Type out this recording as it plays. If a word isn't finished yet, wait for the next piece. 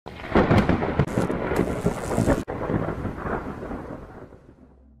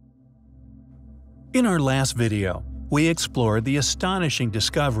In our last video, we explored the astonishing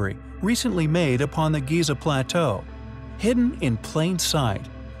discovery recently made upon the Giza Plateau. Hidden in plain sight,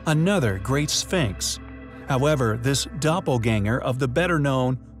 another great Sphinx. However, this doppelganger of the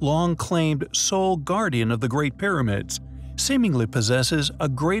better-known, long-claimed sole guardian of the Great Pyramids seemingly possesses a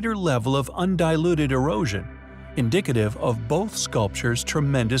greater level of undiluted erosion, indicative of both sculptures'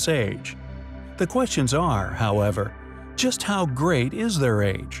 tremendous age. The questions are, however, just how great is their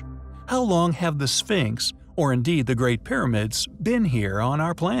age? How long have the Sphinx, or indeed the Great Pyramids, been here on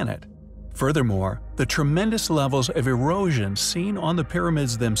our planet? Furthermore, the tremendous levels of erosion seen on the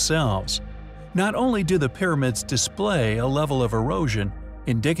pyramids themselves. Not only do the pyramids display a level of erosion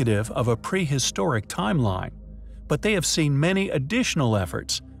indicative of a prehistoric timeline, but they have seen many additional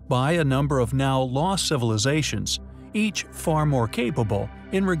efforts by a number of now lost civilizations, each far more capable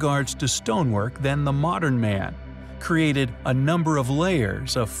in regards to stonework than the modern man, created a number of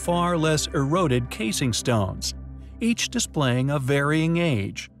layers of far less eroded casing stones, each displaying a varying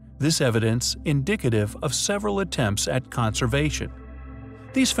age, this evidence indicative of several attempts at conservation.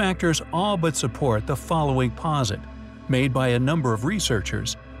 These factors all but support the following posit, made by a number of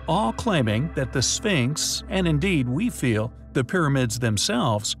researchers, all claiming that the Sphinx, and indeed we feel the pyramids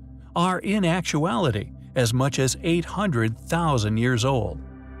themselves, are in actuality as much as 800,000 years old.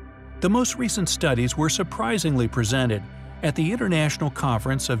 The most recent studies were surprisingly presented at the International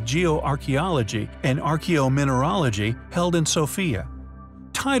Conference of Geoarchaeology and Archaeomineralogy held in Sofia.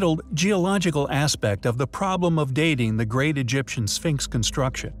 Titled Geological Aspect of the Problem of Dating the Great Egyptian Sphinx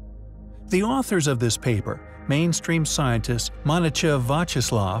Construction. The authors of this paper, mainstream scientist Monichev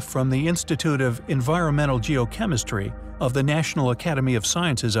Vyacheslav from the Institute of Environmental Geochemistry of the National Academy of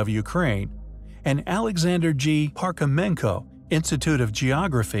Sciences of Ukraine, and Alexander G. Parkhomenko, Institute of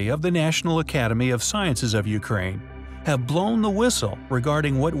Geography of the National Academy of Sciences of Ukraine, have blown the whistle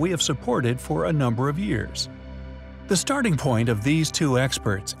regarding what we have supported for a number of years. The starting point of these two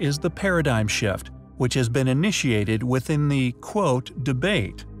experts is the paradigm shift, which has been initiated within the, quote,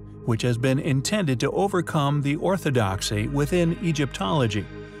 debate, which has been intended to overcome the orthodoxy within Egyptology,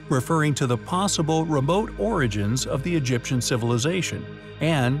 referring to the possible remote origins of the Egyptian civilization,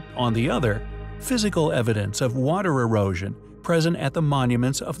 and, on the other, physical evidence of water erosion present at the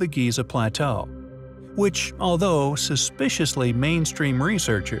monuments of the Giza Plateau, which, although suspiciously mainstream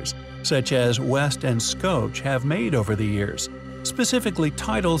researchers such as West and Scotch have made over the years, specifically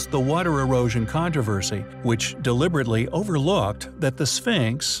titles the water erosion controversy, which deliberately overlooked that the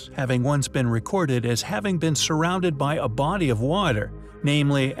Sphinx, having once been recorded as having been surrounded by a body of water,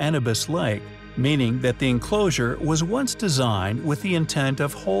 namely Anubis Lake, meaning that the enclosure was once designed with the intent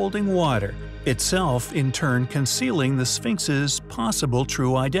of holding water, itself in turn concealing the Sphinx's possible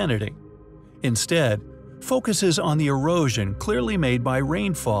true identity. Instead, focuses on the erosion clearly made by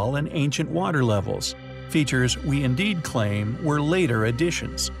rainfall and ancient water levels, features we indeed claim were later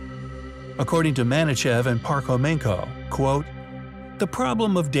additions. According to Monichev and Parkhomenko, quote, "The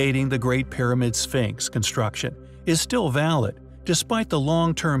problem of dating the Great Pyramid Sphinx construction is still valid despite the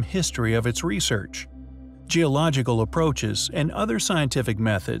long-term history of its research. Geological approaches and other scientific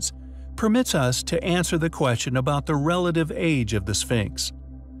methods permits us to answer the question about the relative age of the Sphinx.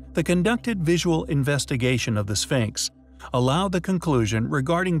 The conducted visual investigation of the Sphinx allowed the conclusion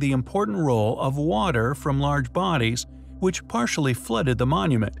regarding the important role of water from large bodies which partially flooded the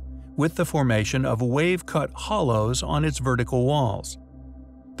monument, with the formation of wave-cut hollows on its vertical walls.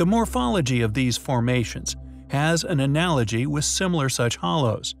 The morphology of these formations has an analogy with similar such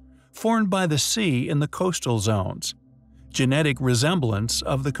hollows, formed by the sea in the coastal zones. Genetic resemblance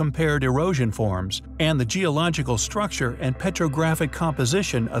of the compared erosion forms, and the geological structure and petrographic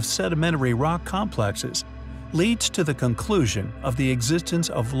composition of sedimentary rock complexes leads to the conclusion of the existence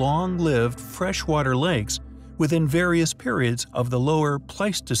of long-lived freshwater lakes within various periods of the lower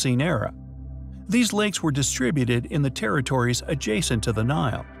Pleistocene era. These lakes were distributed in the territories adjacent to the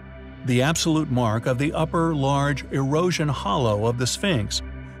Nile. The absolute mark of the upper large erosion hollow of the Sphinx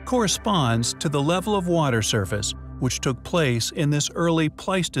corresponds to the level of water surface which took place in this early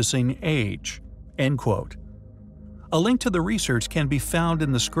Pleistocene age." End quote. A link to the research can be found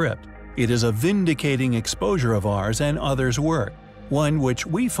in the script. It is a vindicating exposure of ours and others' work, one which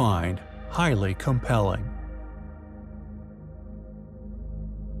we find highly compelling.